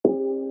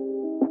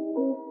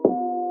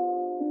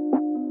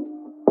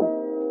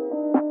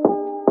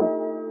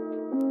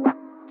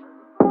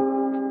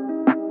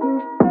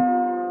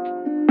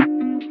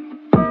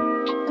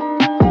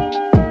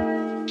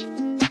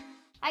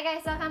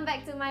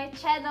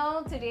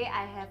channel. Today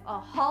I have a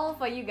haul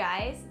for you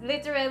guys.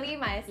 Literally,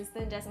 my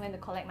assistant just went to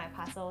collect my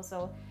parcel,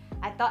 so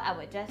I thought I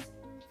would just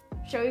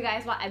show you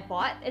guys what I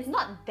bought. It's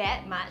not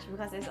that much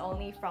because it's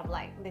only from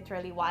like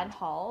literally one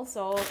haul.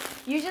 So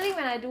usually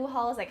when I do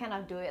hauls, I kind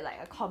of do it like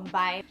a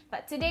combine.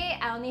 But today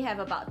I only have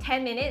about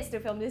 10 minutes to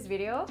film this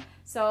video.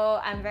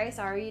 So I'm very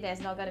sorry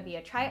there's not gonna be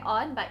a try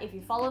on. But if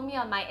you follow me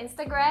on my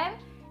Instagram,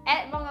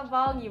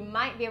 @Mongabong, you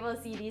might be able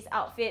to see these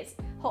outfits.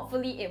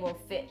 Hopefully it will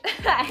fit.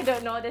 I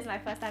don't know, this is my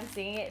first time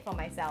seeing it for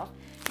myself.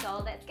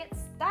 So let's get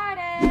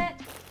started.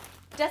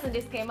 Just a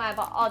disclaimer, I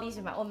bought all these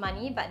with my own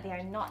money, but they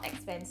are not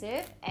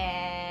expensive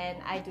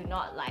and I do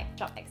not like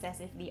shop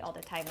excessively all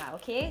the time now,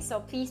 okay?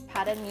 So please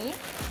pardon me.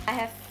 I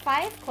have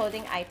 5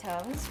 clothing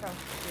items from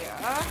here.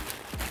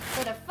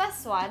 So the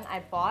first one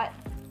I bought,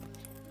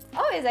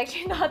 oh, it's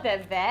actually not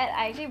that bad.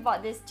 I actually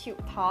bought this tube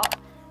top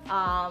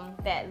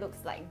that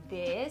looks like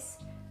this.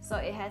 So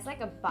it has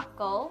like a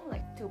buckle,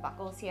 like 2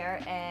 buckles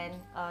here, and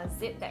a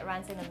zip that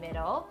runs in the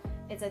middle.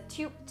 It's a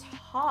tube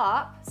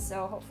top,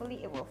 so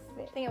hopefully it will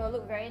fit. I think it will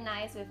look very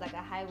nice with like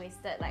a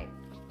high-waisted like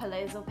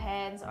palazzo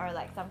pants or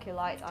like some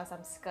culottes or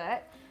some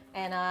skirt.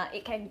 And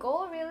it can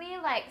go really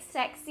like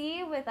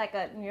sexy with like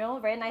a, you know,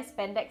 very nice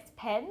spandex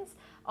pants,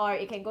 or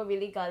it can go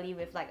really girly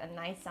with like a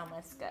nice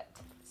summer skirt.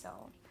 So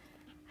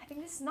I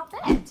think this is not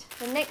bad.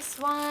 The next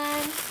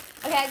one,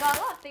 okay, I got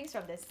a lot of things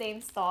from the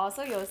same store,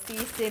 so you'll see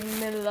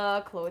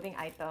similar clothing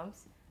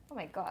items. Oh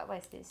my god, what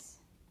is this?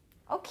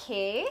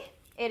 Okay,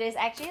 it is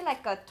actually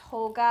like a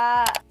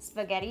toga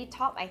spaghetti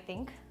top, I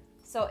think.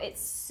 So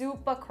it's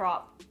super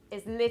cropped.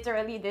 It's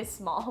literally this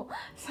small.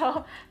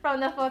 So from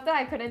the photo,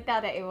 I couldn't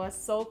tell that it was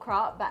so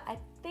cropped, but I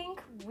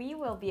think we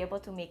will be able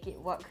to make it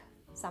work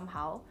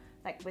somehow,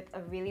 like with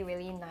a really,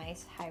 really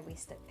nice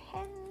high-waisted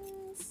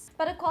pants.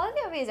 But the quality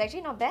of it is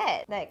actually not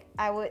bad. Like,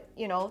 I would,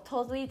 you know,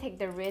 totally take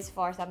the risk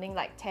for something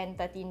like $10,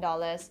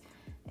 $13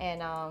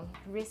 and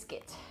risk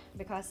it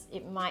because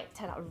it might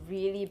turn out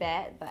really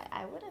bad, but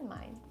I wouldn't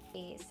mind.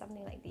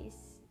 Something like this.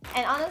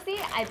 And honestly,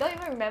 I don't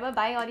even remember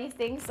buying all these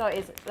things, so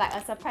it's like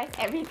a surprise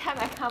every time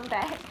I come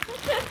back.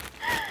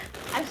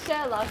 I'm sure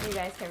a lot of you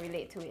guys can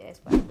relate to it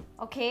as well.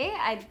 Okay,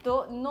 I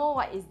don't know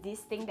what is this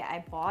thing that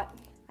I bought.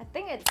 I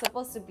think it's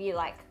supposed to be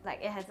like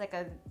it has like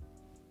a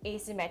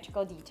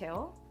asymmetrical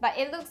detail, but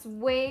it looks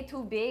way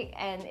too big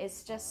and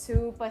it's just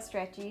super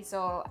stretchy,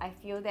 so I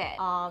feel that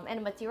and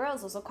the material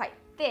is also quite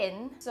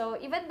thin, so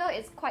even though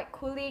it's quite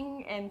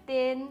cooling and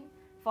thin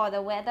for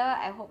the weather,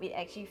 I hope it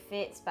actually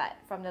fits. But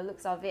from the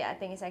looks of it, I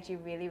think it's actually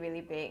really,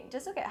 really big.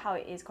 Just look at how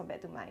it is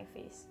compared to my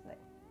face. Like,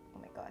 oh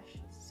my gosh,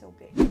 it's so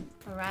big.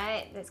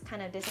 Alright, that's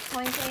kind of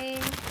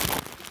disappointing.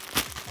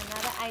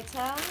 Another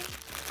item.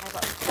 I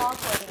got 4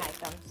 clothing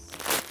items.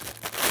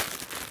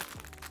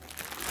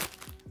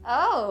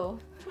 Oh!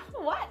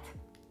 What?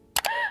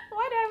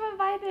 Why did I even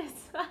buy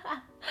this?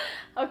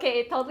 Okay,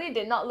 it totally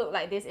did not look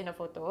like this in the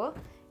photo.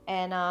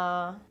 And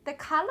the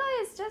color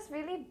is just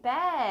really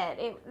bad.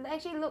 It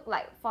actually looked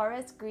like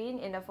forest green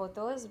in the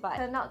photos, but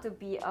turned out to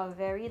be a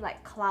very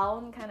like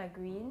clown kind of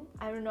green.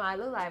 I don't know, I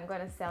look like I'm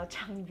gonna sell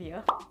Chang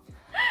beer.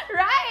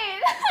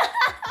 Right!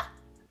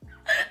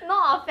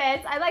 No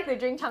offense, I like to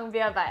drink Chang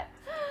beer, but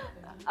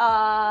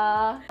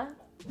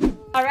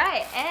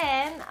alright,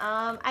 and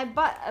I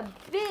bought a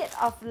bit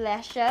of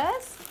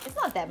lashes. It's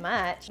not that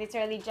much,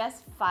 literally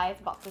just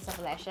 5 boxes of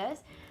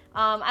lashes.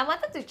 I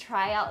wanted to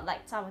try out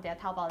like some of their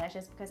Taobao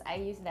lashes because I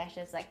use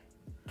lashes like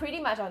pretty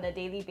much on a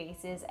daily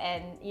basis,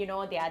 and you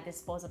know, they are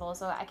disposable,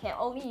 so I can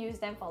only use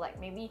them for like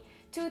maybe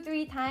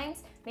 2-3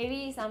 times,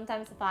 maybe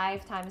sometimes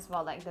 5 times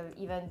for like the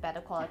even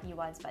better quality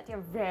ones, but they're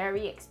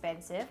very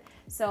expensive.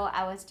 So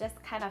I was just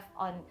kind of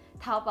on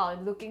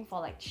Taobao looking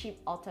for like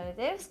cheap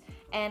alternatives,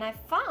 and I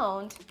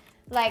found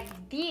like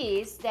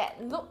these that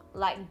look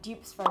like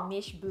dupes from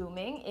Mish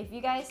Blooming. If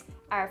you guys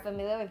are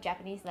familiar with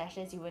Japanese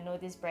lashes, you will know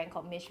this brand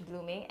called Mish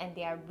Blooming, and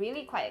they are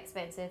really quite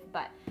expensive,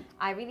 but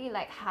I really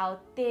like how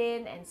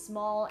thin and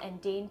small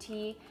and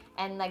dainty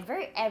and like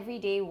very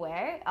everyday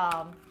wear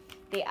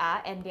they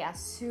are, and they are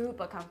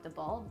super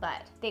comfortable,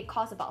 but they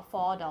cost about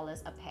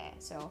 $4 a pair.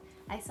 So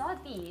I saw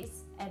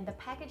these and the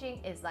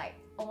packaging is like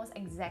almost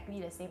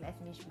exactly the same as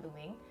Mish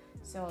Blooming.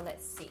 So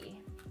let's see.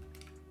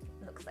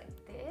 It looks like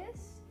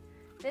this.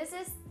 This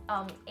is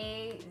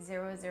A05.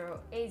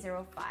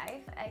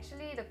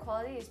 Actually, the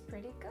quality is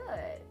pretty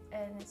good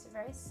and it's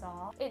very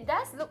soft. It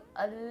does look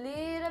a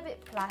little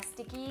bit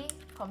plasticky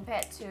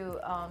compared to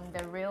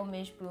the real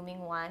Mish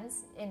Blooming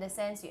ones, in the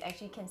sense you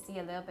actually can see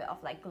a little bit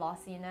of like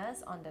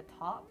glossiness on the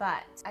top,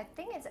 but I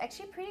think it's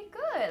actually pretty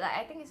good. Like,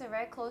 I think it's a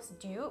very close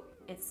dupe.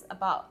 It's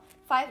about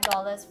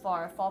 $5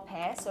 for 4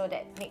 pairs, so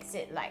that makes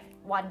it like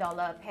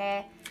 $1 a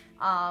pair,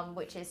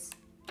 which is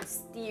a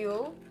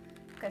steal,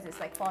 because it's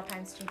like 4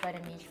 times cheaper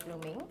than Mish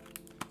Blooming.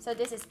 So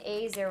this is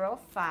A05.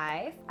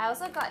 I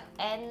also got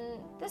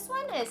this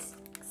one is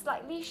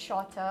slightly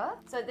shorter.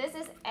 So this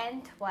is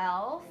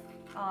N12.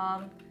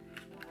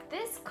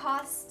 This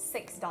costs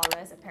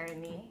 $6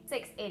 apparently,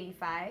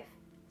 $6.85.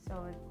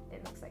 So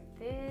it looks like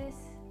this.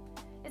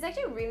 It's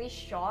actually really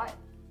short,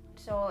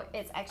 so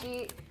it's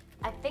actually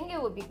I think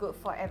it would be good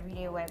for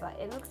everyday wear, but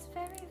it looks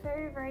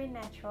very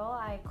natural.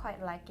 I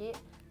quite like it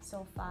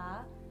so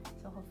far.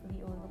 So hopefully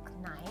it will look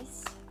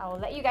nice. I will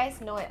let you guys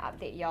know and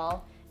update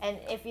y'all. And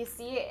if you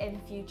see it in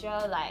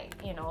future, like,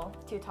 you know,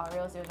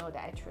 tutorials, you'll know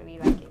that I truly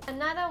like it.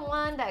 Another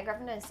one that I got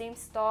from the same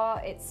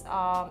store, it's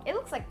it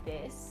looks like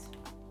this.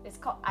 It's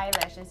called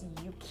Eyelashes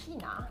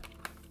Yukina.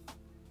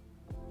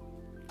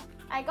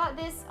 I got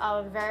this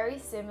very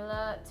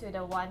similar to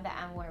the one that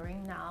I'm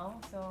wearing now.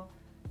 So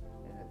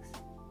it looks,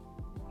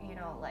 you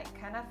know, like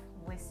kind of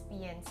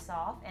wispy and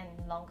soft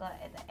and longer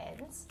at the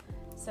ends.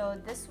 So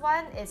this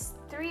one is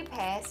 3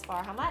 pairs for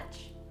how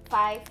much?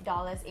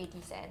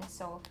 $5.80.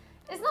 So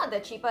it's not the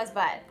cheapest,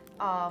 but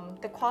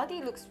the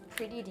quality looks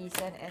pretty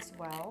decent as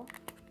well.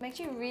 I'm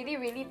actually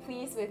really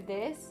pleased with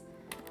this.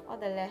 All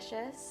the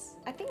lashes,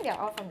 I think they're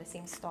all from the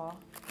same store,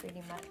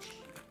 pretty much.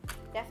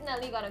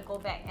 Definitely gonna go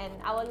back, and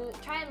I will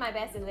try my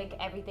best to link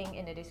everything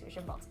in the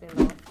description box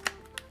below.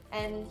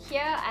 And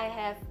here I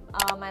have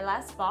my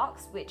last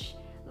box, which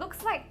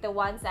looks like the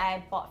ones that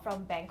I bought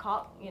from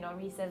Bangkok, you know,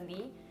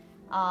 recently.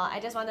 I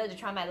just wanted to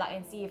try my luck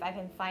and see if I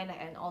can find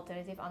like an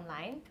alternative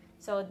online.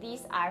 So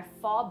these are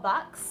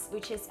 $4,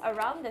 which is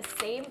around the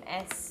same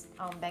as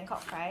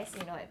Bangkok price,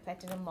 you know, at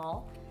Platinum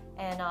Mall.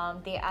 And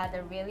they are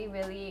the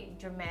really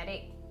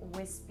dramatic,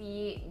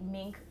 wispy,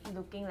 mink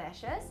looking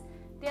lashes.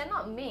 They are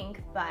not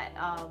mink, but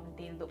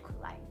they look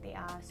like they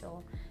are.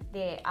 So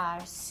they are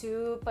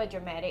super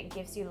dramatic,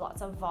 gives you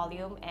lots of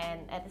volume,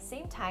 and at the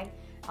same time,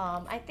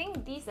 I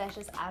think these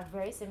lashes are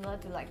very similar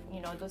to, like,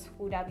 you know, those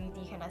Huda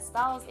Beauty kind of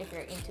styles if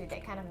you're into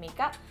that kind of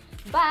makeup.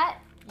 But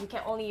you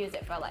can only use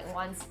it for like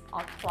once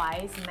or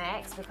twice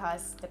max,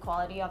 because the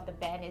quality of the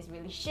band is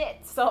really shit.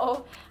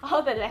 So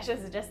all the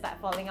lashes will just start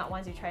falling out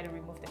once you try to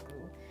remove the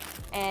glue.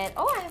 And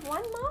oh, I have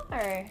one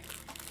more.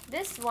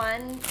 This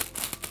one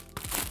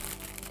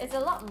is a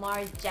lot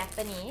more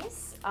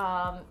Japanese.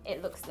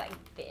 It looks like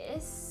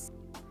this.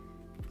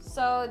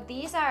 So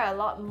these are a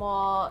lot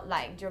more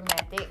like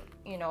dramatic,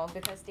 you know,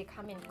 because they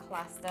come in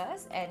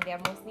clusters and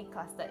they're mostly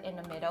clustered in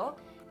the middle.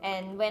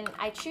 And when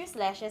I choose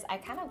lashes, I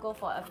kind of go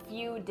for a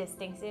few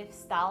distinctive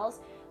styles.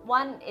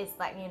 One is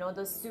like, you know,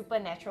 those super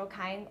natural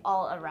kind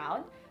all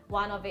around.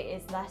 One of it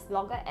is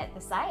longer at the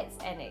sides,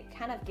 and it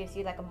kind of gives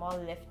you like a more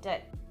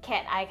lifted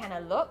cat eye kind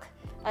of look.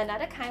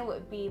 Another kind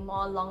would be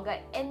more longer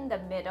in the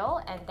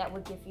middle, and that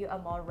would give you a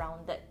more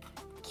rounded,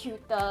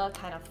 cuter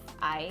kind of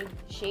eye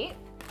shape.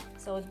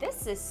 So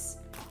this is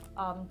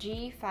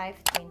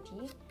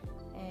G520,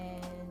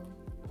 and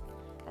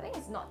I think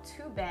it's not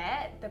too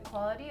bad. The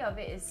quality of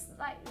it is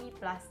slightly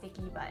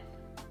plasticky, but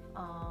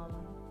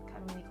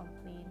can't really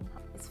complain.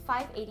 It's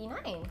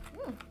 $5.89.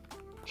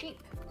 Cheap.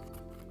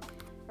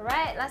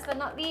 Alright, last but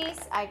not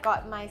least, I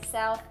got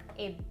myself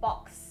a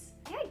box.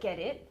 Did I get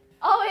it?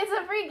 Oh, it's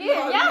a free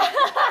gift! Yeah!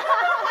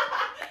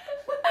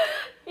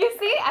 You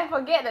see, I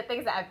forget the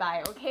things that I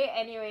buy, okay?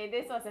 Anyway,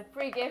 this was a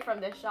free gift from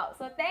the shop,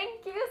 so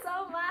thank you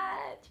so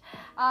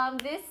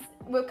much! This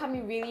will come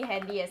in really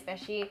handy,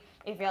 especially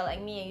if you're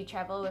like me and you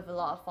travel with a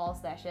lot of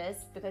false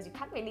lashes, because you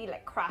can't really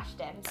like crush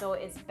them, so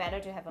it's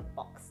better to have a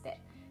box that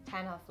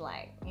kind of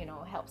like, you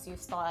know, helps you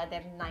store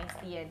them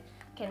nicely and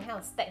can kind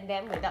of stack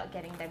them without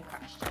getting them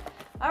crushed.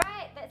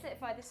 Alright, that's it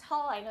for this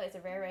haul. I know it's a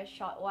very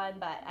short one,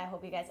 but I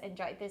hope you guys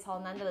enjoyed this haul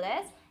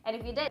nonetheless. And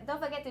if you did,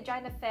 don't forget to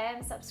join the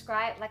fam,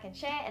 subscribe, like and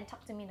share, and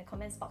talk to me in the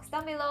comments box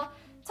down below.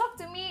 Talk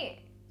to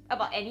me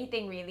about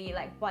anything really,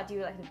 like what do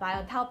you like to buy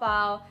on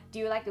Taobao? Do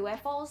you like to wear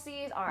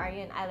falsies, or are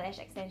you an eyelash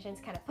extensions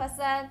kind of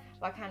person?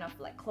 What kind of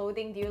like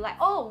clothing do you like?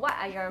 Oh, what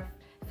are your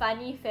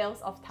funny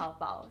fails of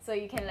Taobao? So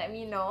you can let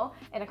me know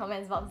in the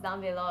comments box down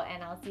below,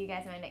 and I'll see you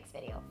guys in my next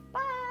video.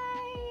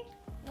 Bye!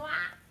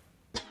 Mwah!